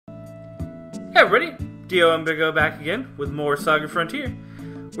Hey everybody, Dio and Big O back again with more Saga Frontier.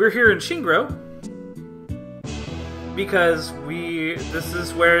 We're here in Shingro because this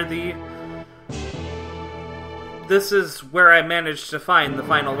is where I managed to find the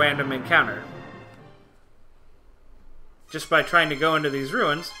final random encounter. Just by trying to go into these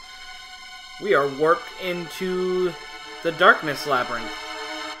ruins, we are warped into the Darkness Labyrinth.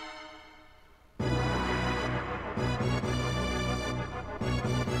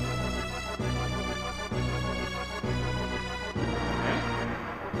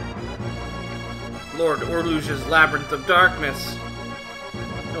 Lord Orluge's Labyrinth of Darkness.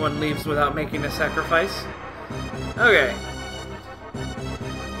 No one leaves without making a sacrifice. Okay.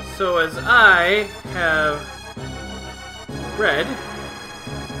 So as I have read,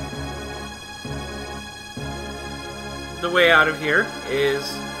 the way out of here is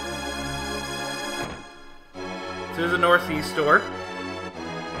through the northeast door.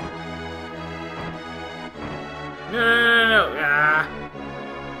 No.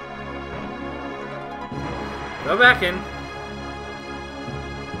 Go back in.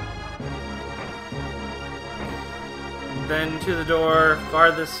 Then to the door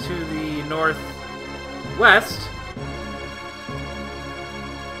farthest to the northwest.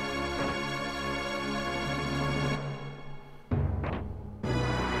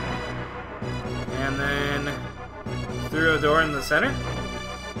 And then through a door in the center.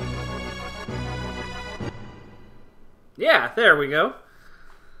 Yeah, there we go.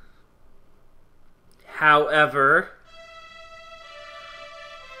 However,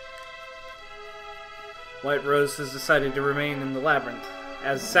 White Rose has decided to remain in the labyrinth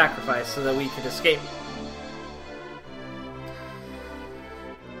as a sacrifice so that we could escape.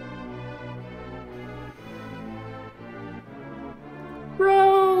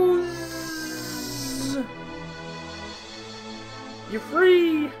 Rose! You're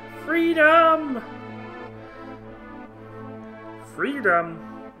free! Freedom! Freedom!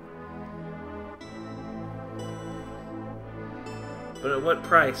 But at what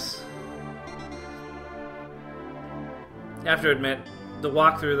price? I have to admit, the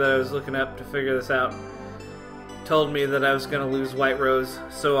walkthrough that I was looking up to figure this out told me that I was going to lose White Rose,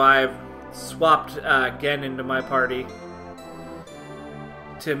 so I've swapped Gen into my party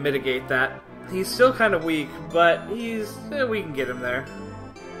to mitigate that. He's still kind of weak, but we can get him there.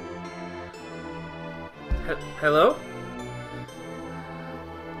 Hello?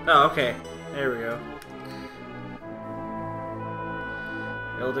 Oh, okay. There we go.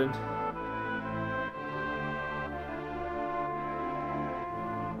 Eldon.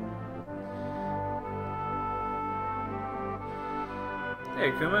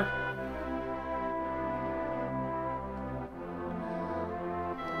 Hey, Kuma.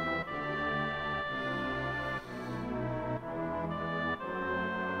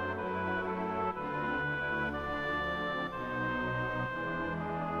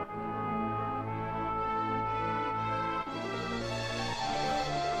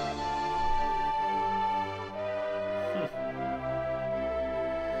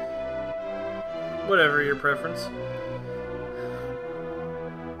 Whatever your preference.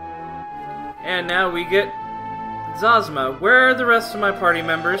 And now we get Zazma. Where are the rest of my party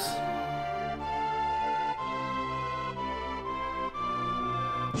members?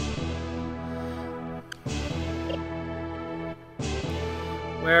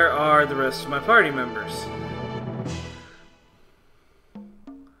 Where are the rest of my party members?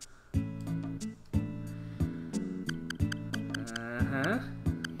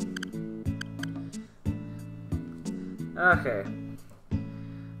 Okay.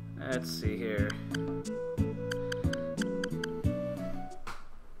 Let's see here.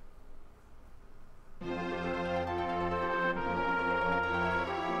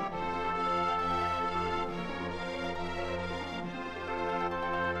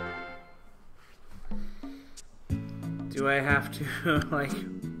 Do I have to, like,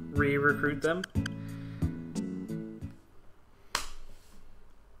 re-recruit them?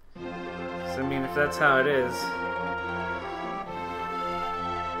 'Cause, I mean, if that's how it is...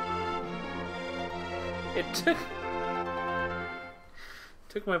 It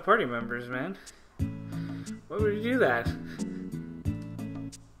took my party members, man. Why would you do that?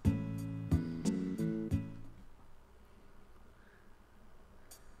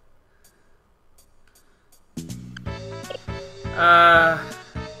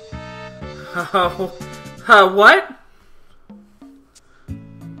 What?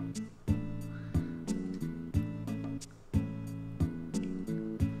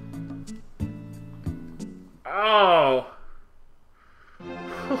 Oh.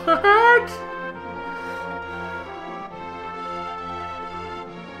 What?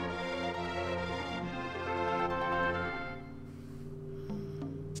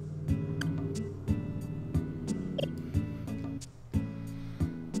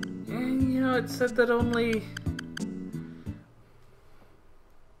 No, it said that only...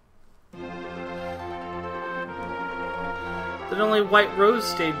 that only White Rose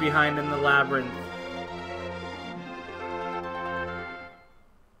stayed behind in the labyrinth.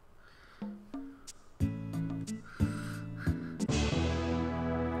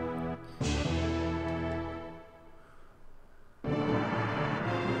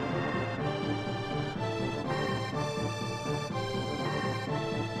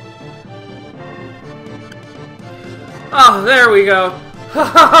 Oh, there we go. Ha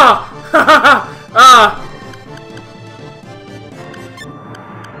ha ha! Ha ha ha!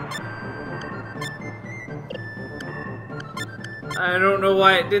 I don't know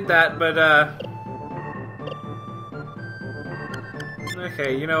why it did that, but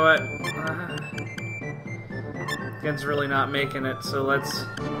okay, you know what? Gen's really not making it, so let's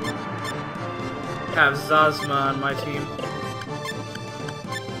have Zazma on my team.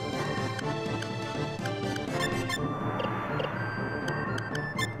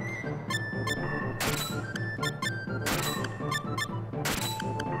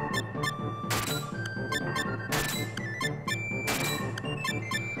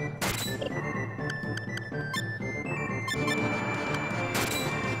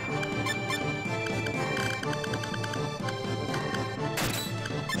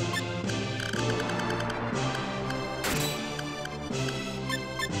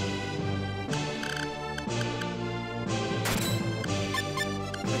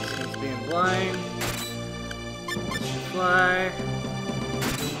 Blind. Let's fly.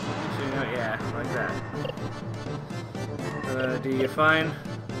 Actually, no, yeah, like that. Do you fine?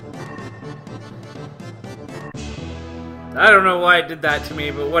 I don't know why it did that to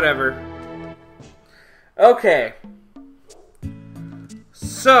me, but whatever. Okay.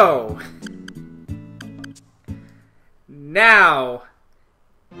 So. Now.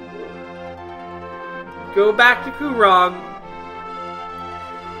 Go back to Kurong.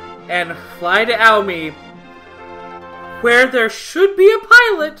 And fly to Aomi, where there should be a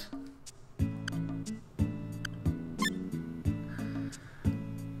pilot.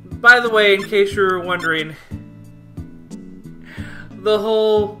 By the way, in case you were wondering, the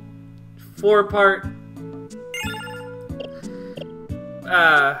whole 4-part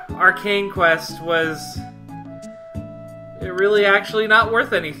arcane quest was really actually not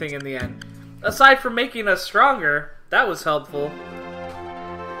worth anything in the end. Aside from making us stronger, that was helpful.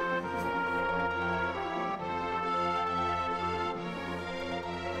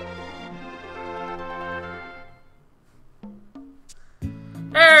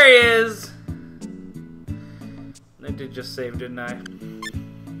 There he is! I did just save, didn't I?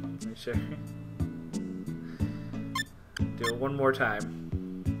 Make sure. Do it one more time.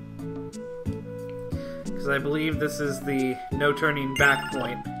 Because I believe this is the no turning back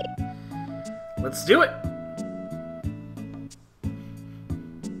point. Let's do it!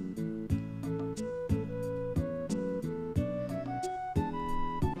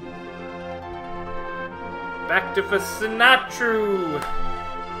 Back to Fasinatru!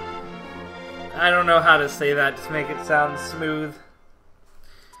 I don't know how to say that to make it sound smooth.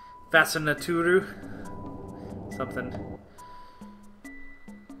 Fasinaturu? Something.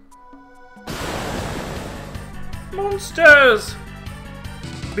 Monsters!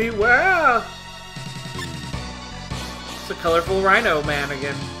 Beware! It's a colorful rhino man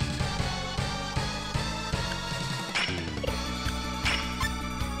again.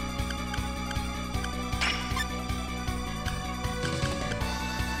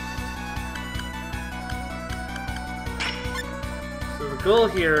 The goal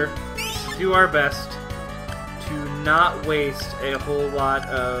here is to do our best to not waste a whole lot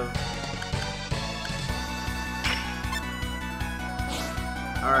of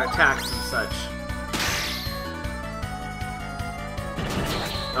our attacks and such.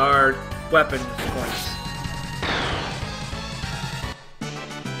 Our weapon points.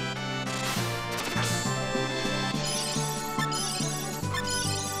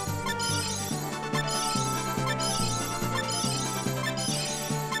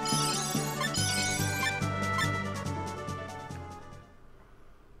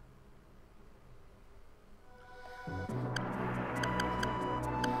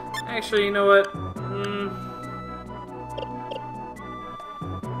 Actually, you know what?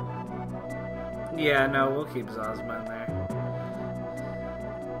 Yeah, no, we'll keep Zazma in there.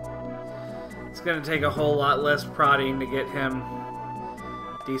 It's gonna take a whole lot less prodding to get him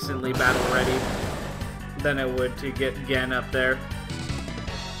decently battle ready than it would to get Gen up there.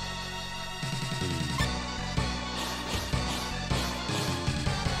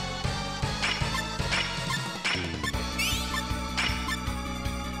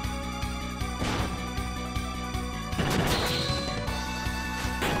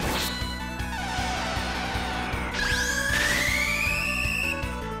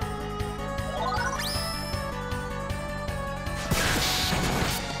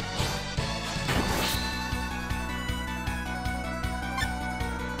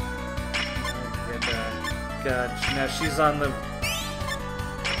 God, now she's on the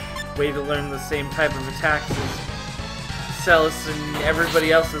way to learn the same type of attacks as Assellus and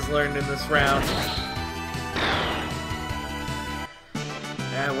everybody else has learned in this round.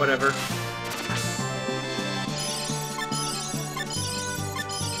 Whatever.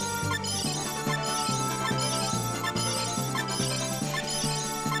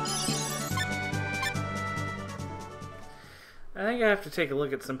 I think I have to take a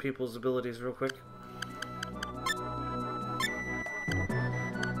look at some people's abilities real quick.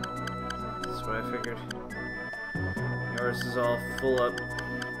 That's what I figured. Yours is all full up.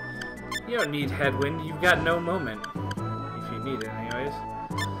 You don't need Headwind, you've got no moment. If you need it, anyways.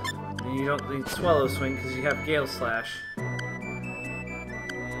 And you don't need Swallow Swing because you have Gale Slash. And...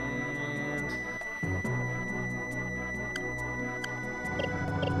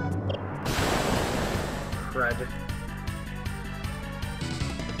 crud.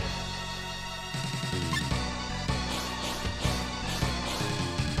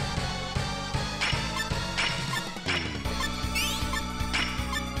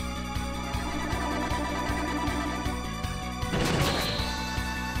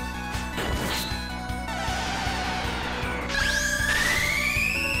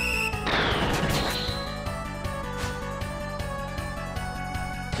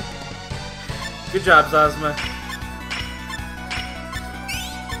 Good job, Zosma.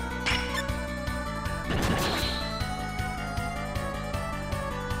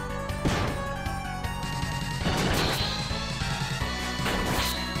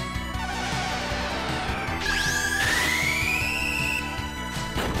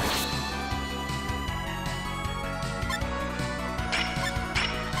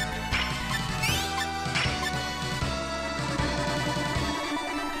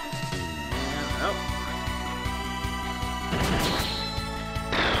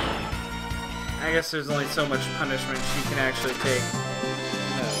 I guess there's only so much punishment she can actually take.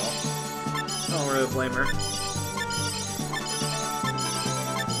 Oh well. I don't really blame her.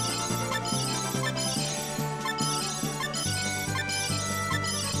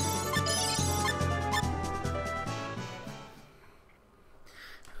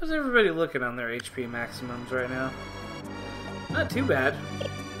 How's everybody looking on their HP maximums right now? Not too bad.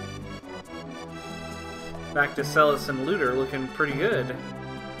 Back to Assellus and Looter looking pretty good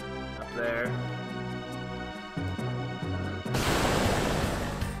up there.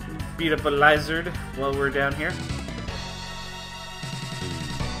 Beat up a lizard while we're down here.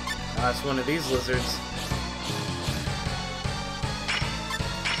 Ah, it's one of these lizards.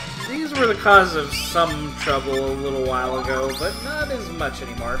 These were the cause of some trouble a little while ago, but not as much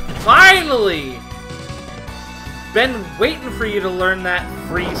anymore. Finally! Been waiting for you to learn that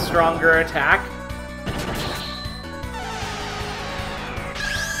free stronger attack.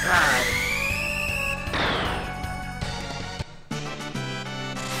 God.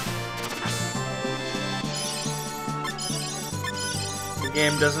 The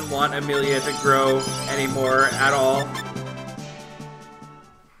game doesn't want Amelia to grow anymore at all.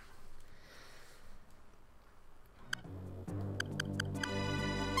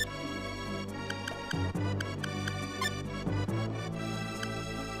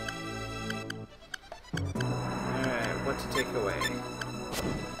 Alright, what to take away?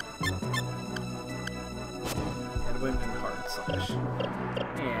 Headwind and Hard Slash.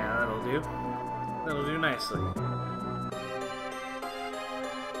 Yeah, that'll do. That'll do nicely.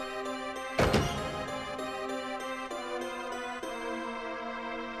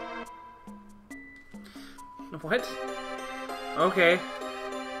 What? Okay.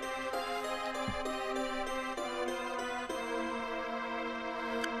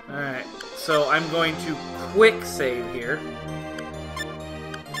 Alright, so I'm going to quick save here.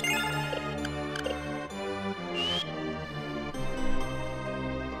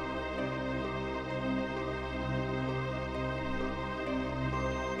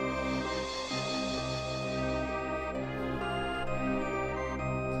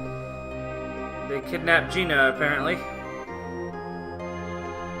 They kidnapped Gina, apparently.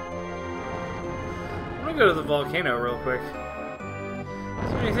 I'm gonna go to the volcano real quick.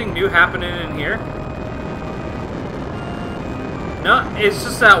 Is there anything new happening in here? No, it's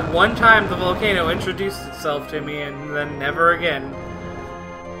just that one time the volcano introduced itself to me and then never again.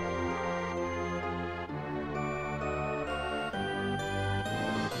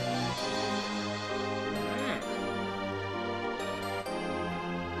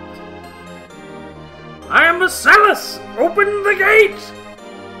 I am Assellus! Open the gate!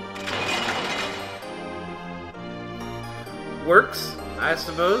 Works, I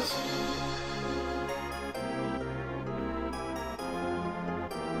suppose.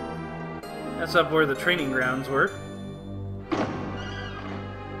 That's up where the training grounds were.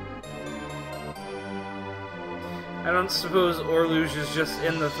 I don't suppose Orluge is just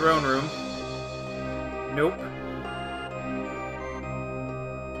in the throne room. Nope.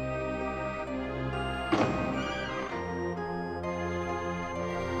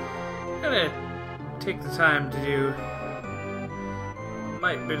 I'm gonna take the time to do a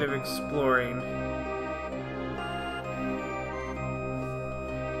light bit of exploring.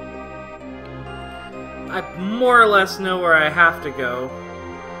 I more or less know where I have to go.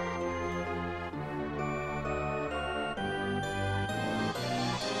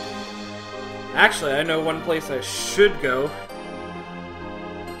 Actually, I know one place I should go. So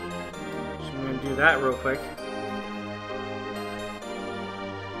I'm going to do that real quick.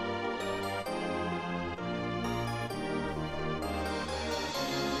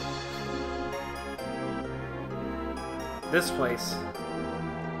 This place.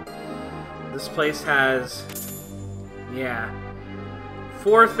 This place has, yeah,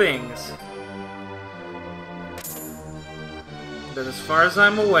 4 things that, as far as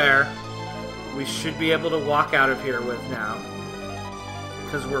I'm aware, we should be able to walk out of here with now.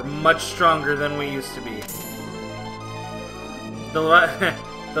 Because we're much stronger than we used to be. The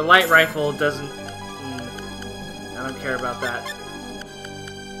light rifle doesn't... I don't care about that.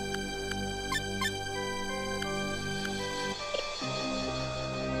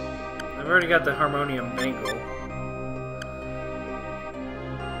 I've already got the harmonium bangle.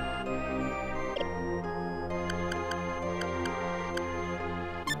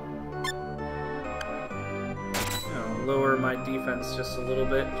 Lower my defense just a little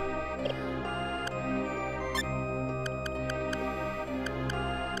bit.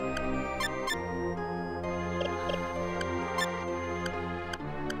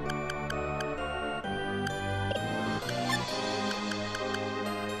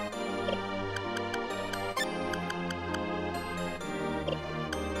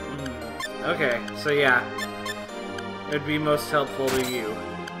 Okay, so yeah, it would be most helpful to you.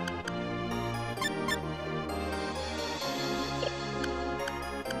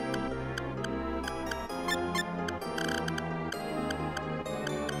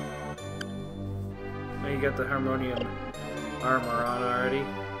 You got the harmonium armor on already.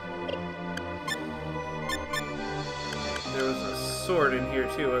 There was a sword in here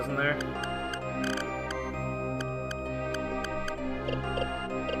too, wasn't there?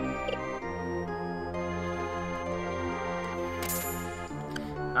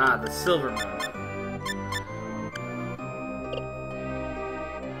 Ah, the silver moon.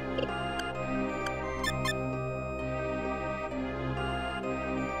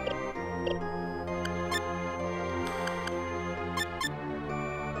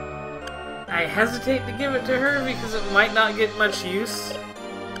 I hesitate to give it to her because it might not get much use.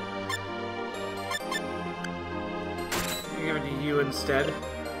 I'll give it to you instead.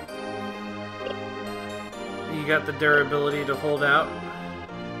 You got the durability to hold out.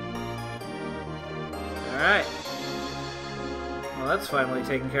 Alright. Well, that's finally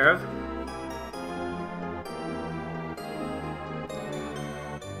taken care of.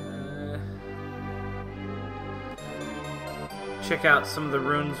 Check out some of the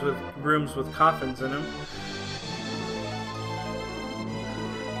rooms with coffins in them.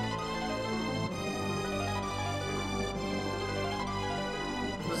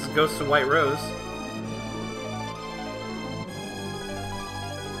 This is Ghost of White Rose.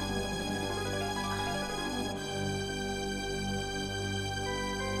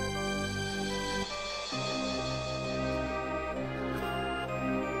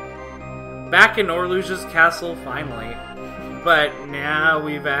 Back in Orluge's castle, finally. But now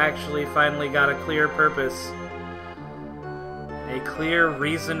we've actually finally got a clear purpose. A clear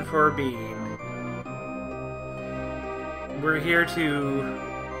reason for being. We're here to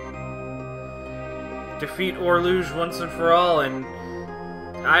defeat Orluge once and for all, and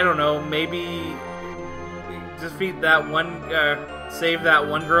I don't know, maybe defeat that one, save that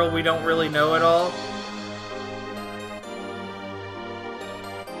one girl we don't really know at all.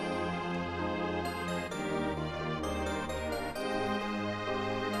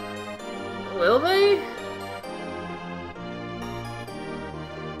 Will they?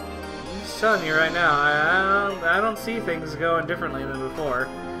 I'm just telling you right now, I don't see things going differently than before.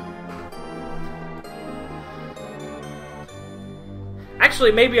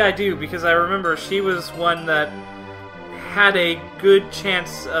 Actually, maybe I do, because I remember she was one that had a good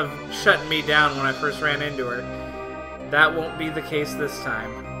chance of shutting me down when I first ran into her. That won't be the case this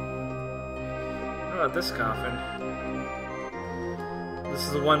time. What about this coffin? This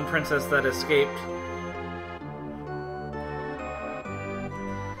is the one princess that escaped.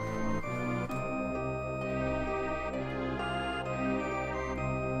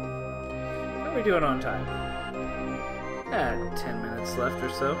 we doing on time? 10 minutes left or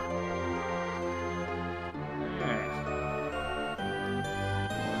so. Alright.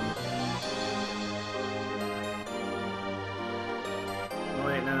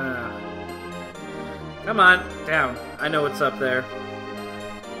 Wait, no. Come on, down. I know what's up there.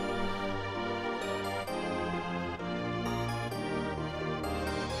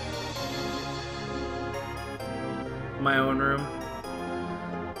 My own room.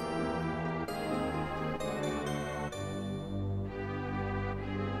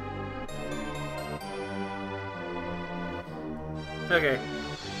 Okay.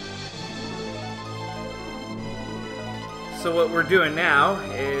 So what we're doing now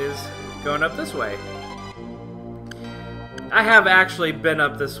is going up this way. I have actually been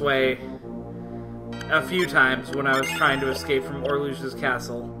up this way a few times when I was trying to escape from Orluge's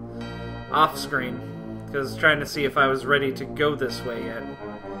castle off screen, because I was trying to see if I was ready to go this way yet.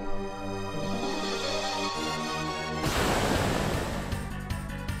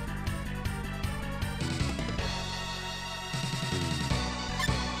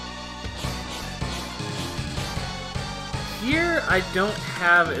 Here, I don't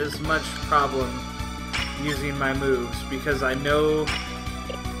have as much problem using my moves, because I know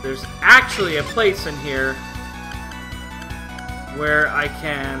there's actually a place in here where I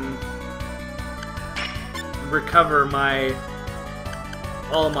can recover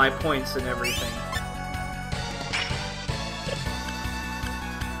all my points and everything.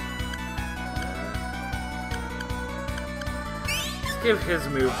 Let's give his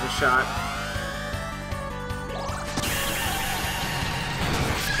moves a shot.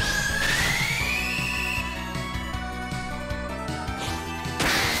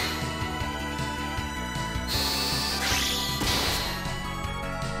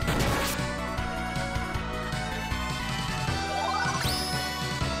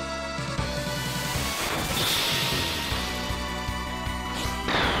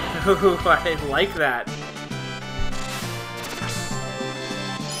 Ooh, I like that.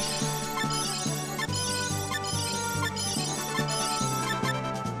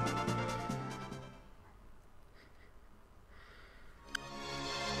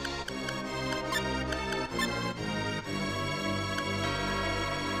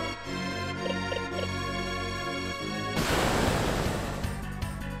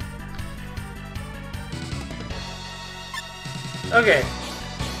 Okay.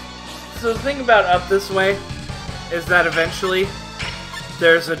 So the thing about up this way is that eventually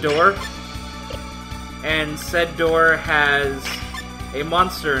there's a door, and said door has a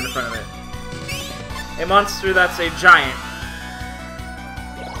monster in front of it. A monster that's a giant.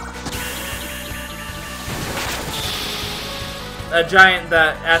 A giant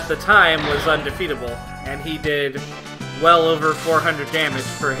that at the time was undefeatable, and he did well over 400 damage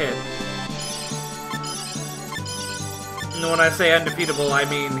per hit. And when I say undefeatable, I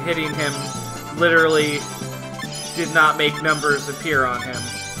mean hitting him literally did not make numbers appear on him.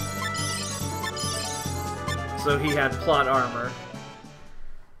 So he had plot armor.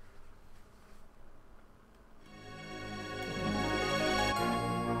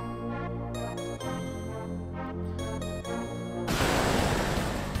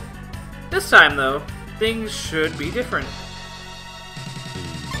 This time, though, things should be different.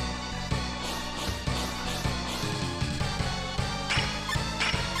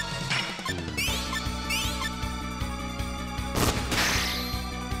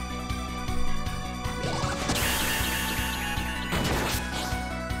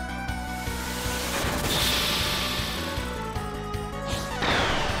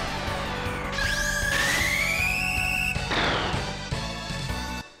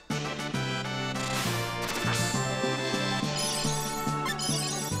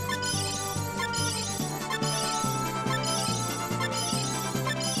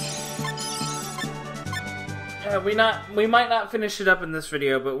 We might not finish it up in this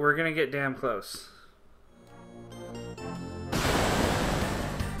video, but we're gonna get damn close.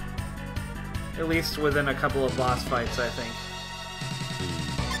 At least within a couple of boss fights, I think.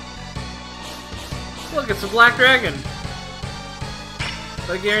 Look, it's a black dragon!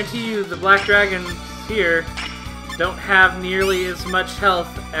 I guarantee you the black dragons here don't have nearly as much health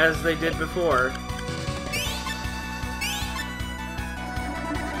as they did before.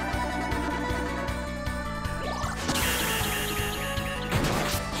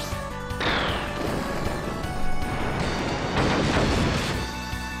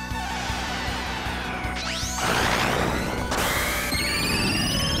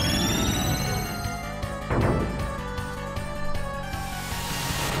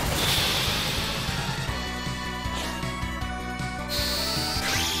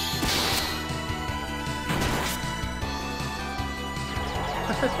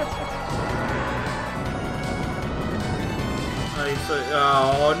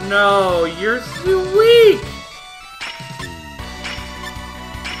 Oh no, you're too weak!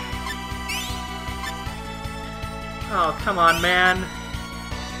 Oh, come on, man.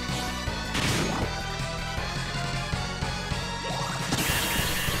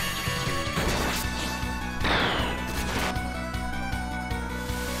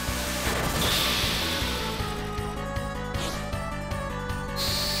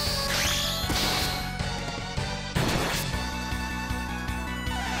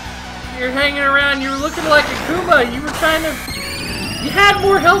 You're hanging around, you were looking like a Kuma, you were trying to... You had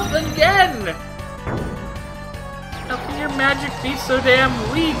more health than Gen! How can your magic be so damn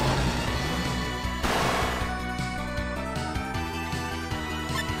weak?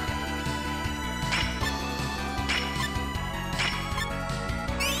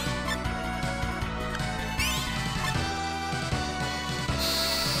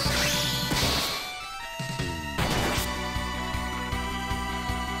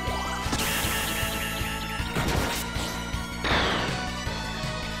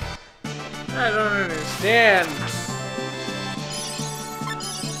 I don't understand.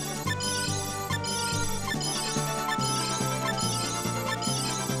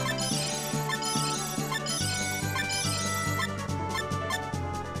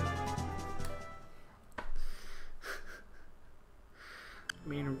 I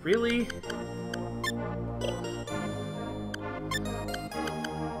mean, really? In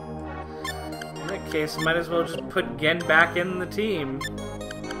that case, might as well just put Gen back in the team.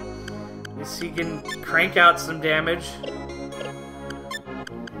 At least he can crank out some damage.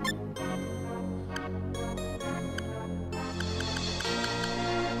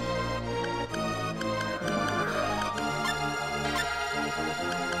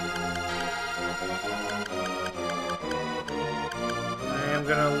 I'm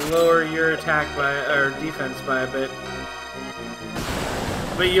gonna lower your attack by, or defense by a bit.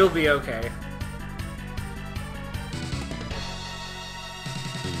 But you'll be okay.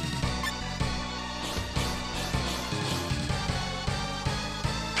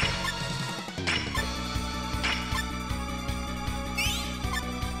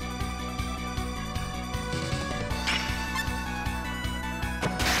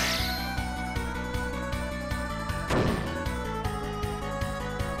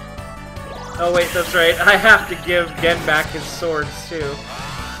 Oh wait, that's right. I have to give Gen back his swords too.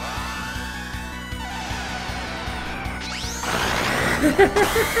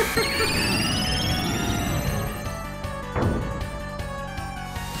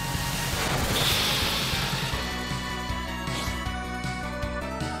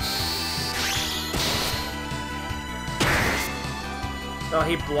 Oh,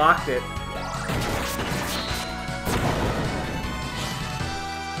 he blocked it.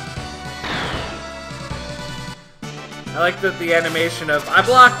 I like that the animation of I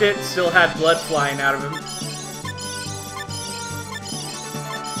blocked it still had blood flying out of him.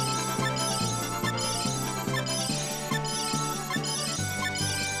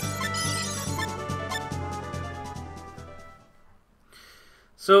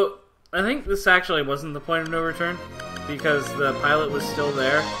 So, I think this actually wasn't the point of no return, because the pilot was still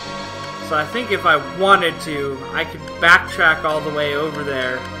there. So I think if I wanted to, I could backtrack all the way over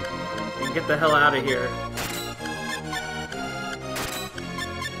there and get the hell out of here.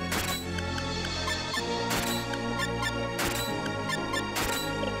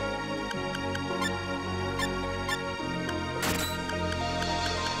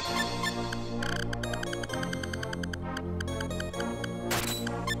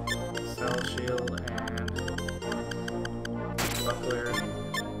 Shield and buckler.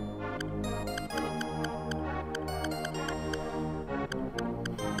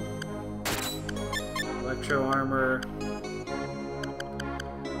 Electro armor.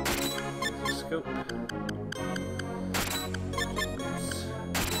 Scope. Boots.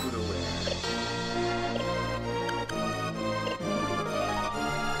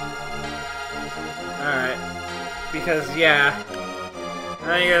 Alright. Because, yeah. I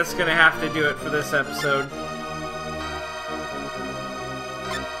think that's gonna have to do it for this episode.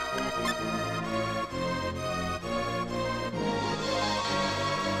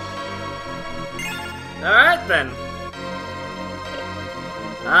 Alright then.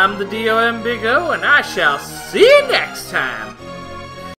 I'm the DOM Big O, and I shall see you next time.